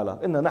subhanahu wa ta'ala.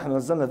 إِنَّا نَحْنُ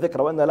نَزَّلْنَا الذِّكْرَ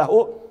وَإِنَّا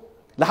لَهُ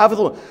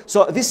لَحَافِظُونَ.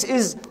 So this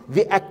is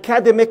the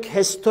academic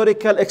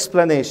historical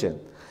explanation.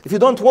 If you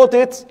don't want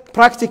it,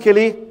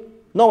 practically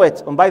know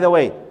it. And by the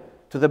way,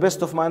 to the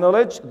best of my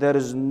knowledge, there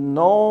is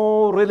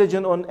no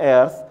religion on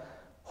earth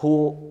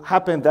who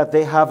happen that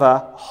they have a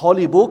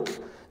holy book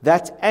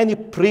that any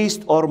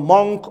priest or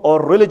monk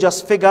or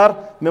religious figure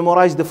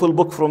memorized the full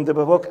book from the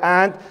book,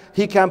 and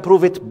he can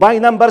prove it by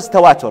numbers,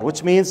 tawatur,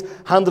 which means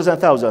hundreds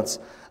and thousands.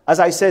 As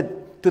I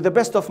said, to the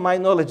best of my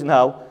knowledge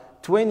now,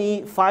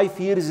 25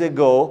 years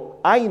ago,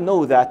 I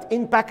know that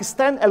in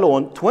Pakistan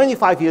alone,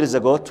 25 years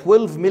ago,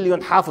 12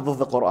 million hafiz of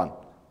the Quran.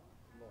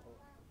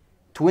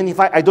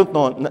 25, I don't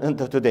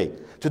know today.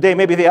 Today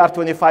maybe they are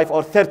 25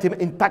 or 30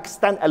 in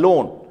Pakistan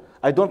alone.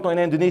 I don't know in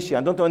Indonesia,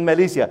 I don't know in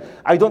Malaysia.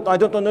 I don't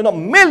know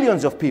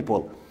millions of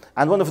people.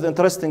 And one of the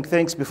interesting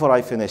things before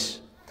I finish,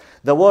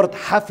 the word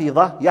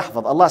hafidha,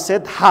 yahfad. Allah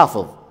said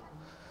hafiz.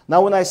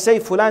 Now when I say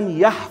fulan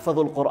yahfad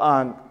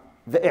al-Quran,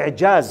 the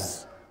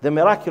i'jaz, the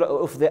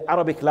miracle of the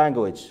Arabic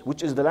language,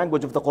 which is the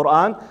language of the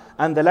Quran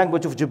and the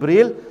language of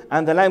Jibreel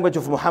and the language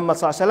of Muhammad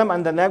sallallahu alaihi wasallam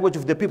and the language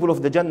of the people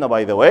of the Jannah,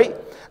 by the way,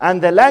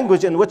 and the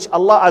language in which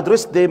Allah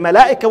addressed the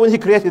Malaika when He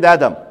created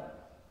Adam.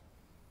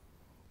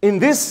 In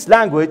this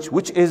language,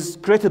 which is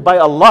created by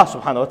Allah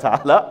subhanahu wa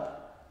ta'ala,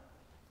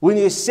 when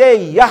you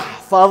say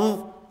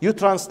yahfaz, you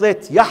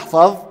translate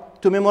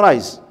yahfaz to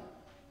memorize,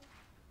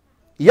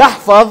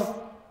 yahfaz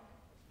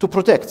to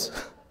protect,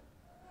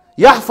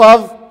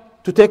 yahfaz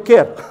to take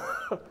care.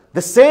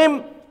 The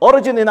same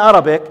origin in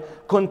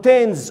Arabic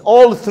contains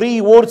all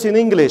three words in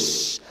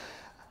English.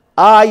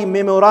 I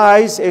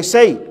memorize, I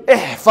say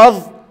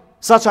ihfaz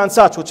such and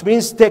such, which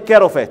means take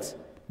care of it.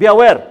 Be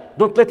aware,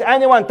 don't let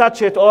anyone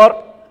touch it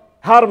or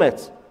harm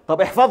it. طب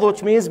احفظ,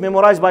 which means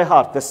memorize by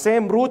heart. The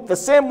same root, the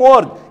same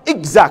word,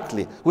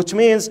 exactly. Which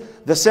means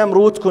the same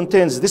root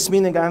contains this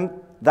meaning and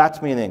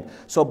that meaning.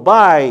 So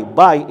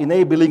by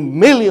enabling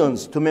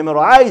millions to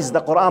memorize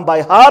the Quran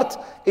by heart,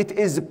 it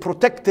is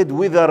protected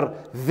whether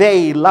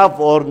they love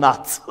or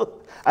not.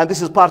 And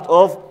this is part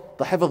of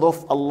the حفظ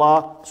of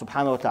Allah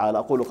subhanahu wa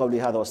ta'ala. أقول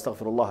قولي هذا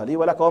واستغفر الله لي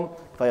ولكم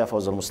فيا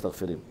فوز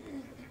المستغفرين.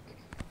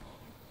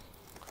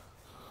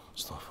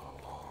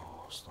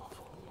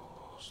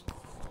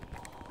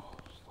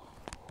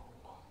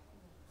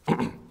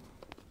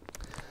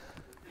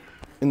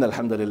 إن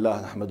الحمد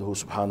لله نحمده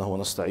سبحانه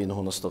ونستعينه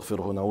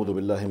ونستغفره ونعوذ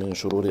بالله من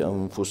شرور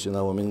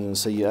أنفسنا ومن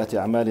سيئات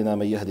أعمالنا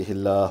من يهده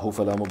الله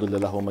فلا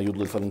مضل له ومن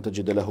يضلل فلن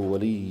تجد له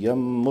وليا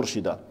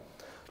مرشدا.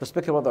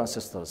 Respected brothers and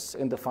sisters,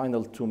 in the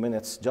final 2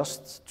 minutes,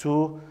 just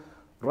to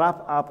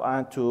wrap up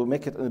and to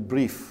make it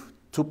brief,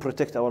 to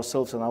protect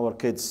ourselves and our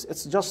kids.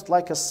 It's just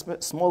like a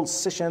small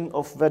session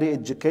of very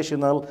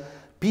educational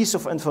piece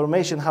of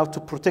information how to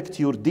protect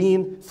your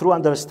deen through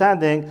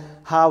understanding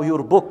how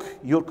your book,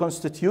 your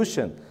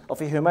constitution of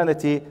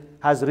humanity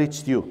has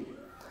reached you.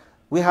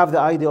 We have the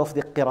idea of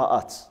the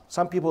qira'at.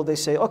 Some people, they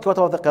say, okay, what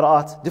about the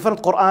qira'at?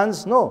 Different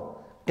Qur'ans? No.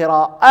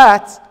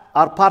 Qira'at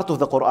are part of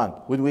the Qur'an.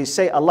 When we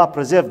say Allah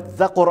preserved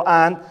the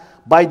Qur'an,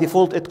 by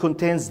default it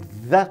contains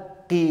the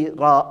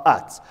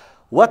qira'at.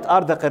 What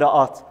are the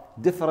qira'at?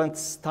 Different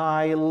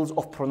styles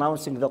of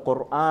pronouncing the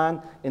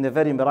Quran in a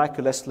very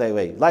miraculous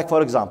way. Like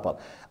for example,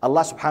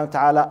 Allah subhanahu wa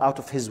ta'ala, out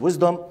of His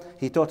wisdom,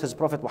 He taught His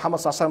Prophet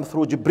Muhammad sallallahu alaihi wasallam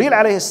through Jibreel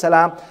alayhi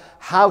salam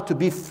how to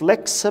be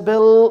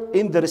flexible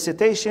in the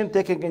recitation,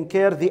 taking in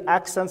care the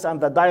accents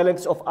and the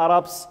dialects of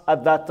Arabs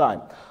at that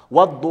time.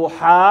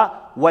 وَالضُّحَى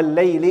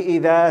وَاللَّيْلِ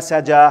إِذَا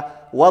سَجَى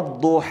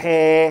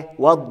وَالضُّحَى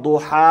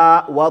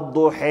وَالضُّحَى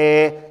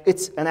وَالضُّحَى.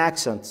 It's an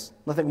accent,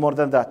 nothing more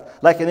than that.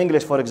 Like in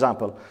English, for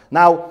example.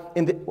 Now,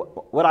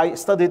 where I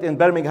studied in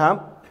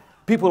Birmingham,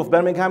 people of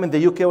Birmingham in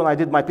the UK, when I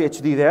did my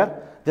PhD there,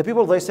 the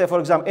people, they say,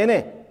 for example,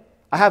 "Ine,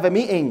 I have a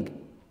meeting.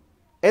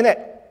 Ine,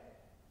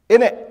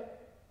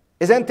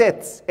 isn't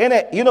it?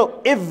 Ine." You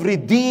know, every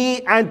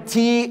D and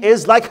T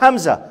is like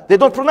Hamza. They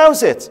don't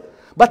pronounce it.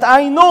 But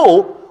I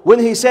know when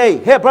he say,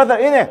 "Hey, brother,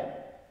 ine,"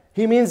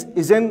 he means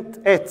isn't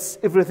it.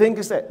 Everything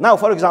is it. Now,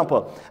 for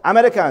example,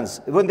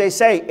 Americans, when they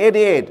say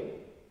 88,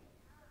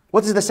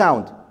 what is the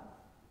sound?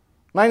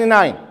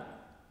 99.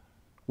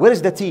 Where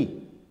is the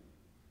T?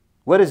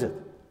 Where is it?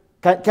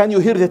 Can you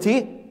hear the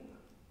T?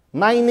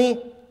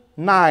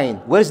 99.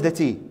 Where is the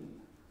T?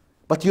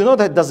 But you know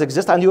that does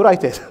exist and you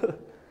write it.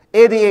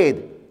 88.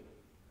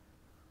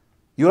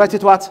 You write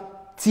it what?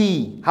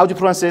 T. How do you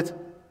pronounce it?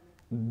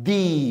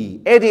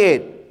 D.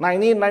 88.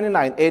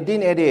 1999.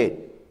 1888.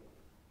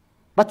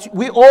 But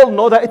we all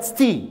know that it's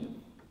T.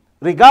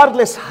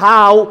 Regardless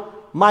how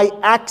my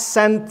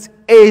accent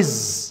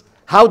is.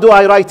 How do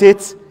I write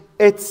it?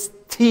 It's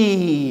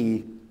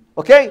T.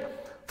 Okay?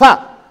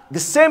 The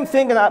same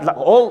thing in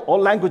all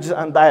languages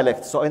and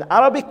dialects. So in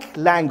Arabic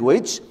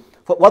language,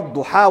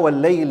 وَالضُّحَى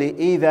وَاللَّيْلِ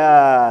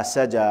إِذَا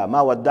سَجَى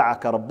مَا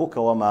وَدَّعَكَ رَبُّكَ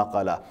وَمَا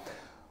قَلَى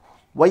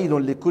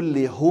وَيْلٌ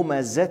لِكُلِّ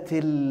هُمَزَةٍ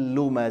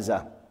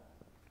لُمَزَةٍ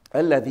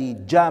الذي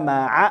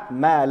جمع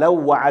مالا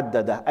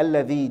وعدده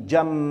الذي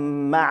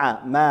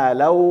جمع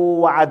مالا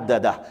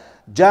وعدده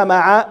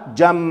جمع.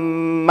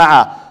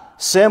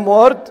 Same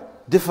word,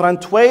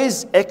 different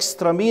ways,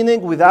 extra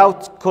meaning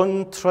without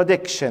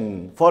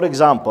contradiction. For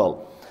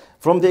example,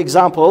 from the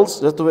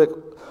examples,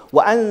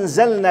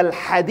 وأنزلنا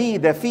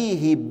الحديد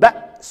فيه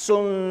بأس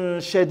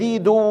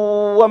شديد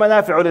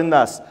ومنافع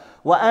للناس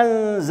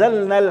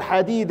وأنزلنا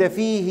الحديد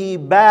فيه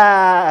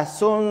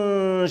بأس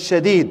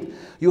شديد.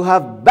 You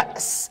have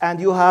ba's and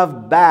you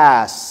have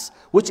ba's,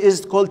 which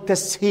is called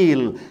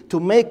tasheel, to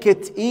make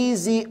it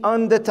easy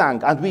on the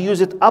tongue. And we use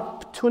it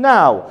up to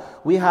now.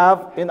 We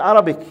have in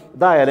Arabic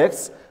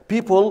dialects,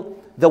 people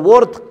the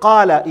word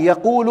قال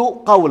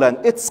يقول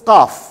قولا, it's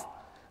قاف.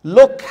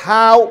 Look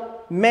how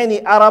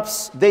many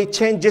Arabs they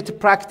change it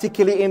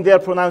practically in their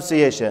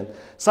pronunciation.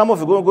 Some of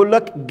you يقول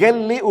لك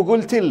قال لي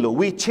وقلت له.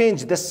 We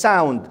change the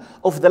sound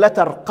of the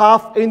letter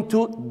قاف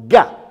into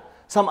ga.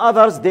 Some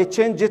others they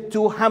change it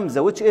to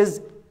hamza, which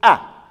is a.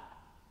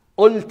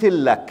 قلت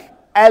لك,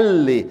 قال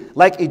لي,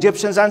 like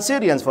Egyptians and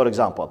Syrians, for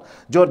example.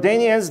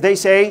 Jordanians they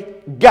say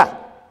ga.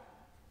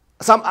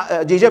 Some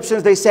the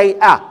Egyptians they say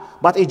a.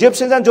 But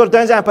Egyptians and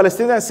Jordanians and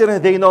Palestinians and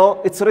Syrians, they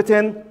know it's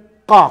written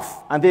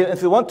qaf. And they,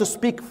 if you want to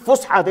speak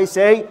Fusha, they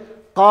say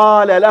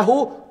قال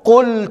له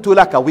قلت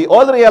لك. We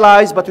all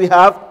realize, but we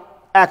have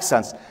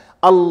accents.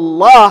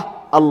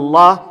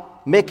 Allah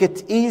make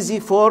it easy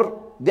for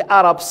the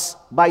Arabs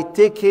by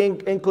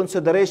taking in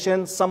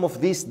consideration some of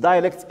these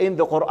dialects in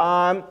the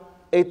Quran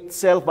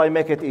itself, by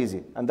make it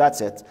easy. And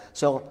that's it.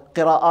 So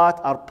qira'at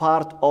are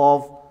part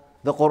of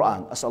the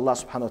Quran. أسأل الله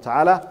سبحانه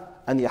وتعالى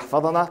أن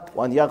يحفظنا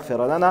وأن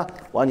يغفر لنا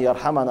وأن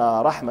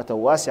يرحمنا رحمة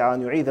واسعة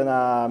وأن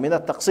يعيذنا من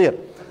التقصير.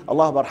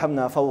 اللهم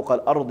ارحمنا فوق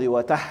الأرض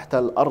وتحت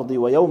الأرض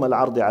ويوم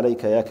العرض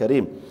عليك يا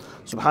كريم.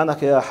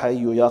 سبحانك يا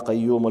حي يا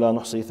قيوم لا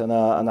نحصي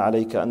ثناء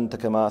عليك أنت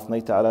كما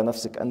أثنيت على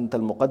نفسك. أنت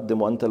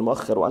المقدم وأنت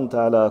المؤخر وأنت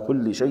على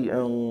كل شيء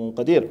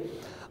قدير.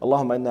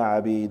 اللهم إنا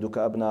عبيدك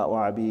أبناء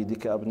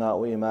عبيدك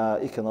أبناء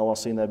إمائك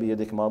نواصينا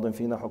بيدك ماض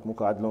فينا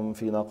حكمك عدل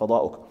فينا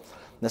قضاؤك.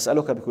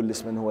 نسألك بكل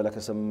اسم هو لك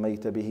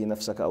سميت به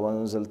نفسك أو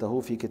أنزلته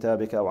في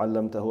كتابك أو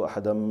علمته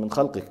أحدا من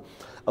خلقك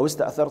أو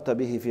استأثرت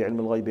به في علم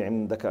الغيب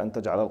عندك أن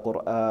تجعل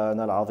القرآن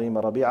العظيم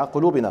ربيع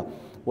قلوبنا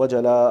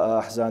وجلاء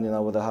أحزاننا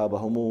وذهاب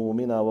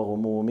همومنا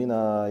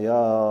وغمومنا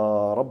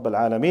يا رب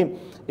العالمين.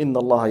 إن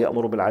الله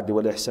يأمر بالعدل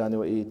والإحسان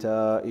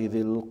وإيتاء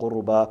ذي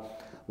القربى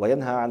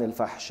وينهى عن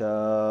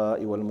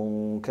الفحشاء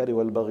والمنكر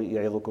والبغي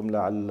يعظكم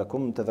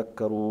لعلكم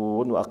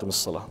تذكرون. وأقم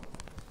الصلاة.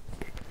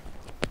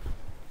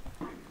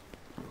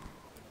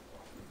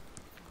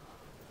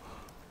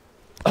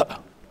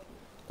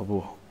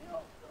 أبوه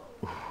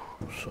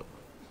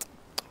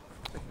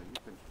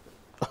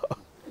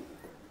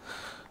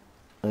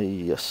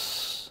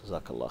يس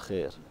جزاك الله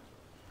خير.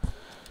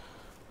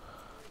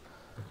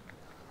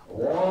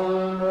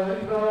 الله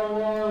أكبر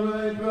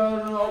الله أكبر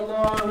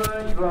الله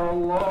أكبر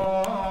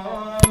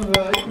الله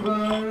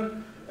أكبر.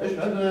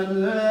 أشهد أن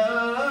لا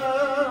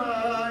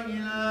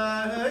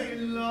إله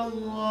إلا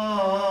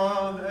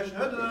الله.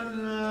 أشهد أن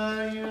لا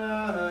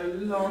إله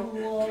إلا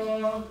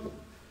الله.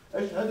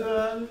 أشهد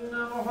أن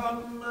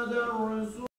محمدا رسول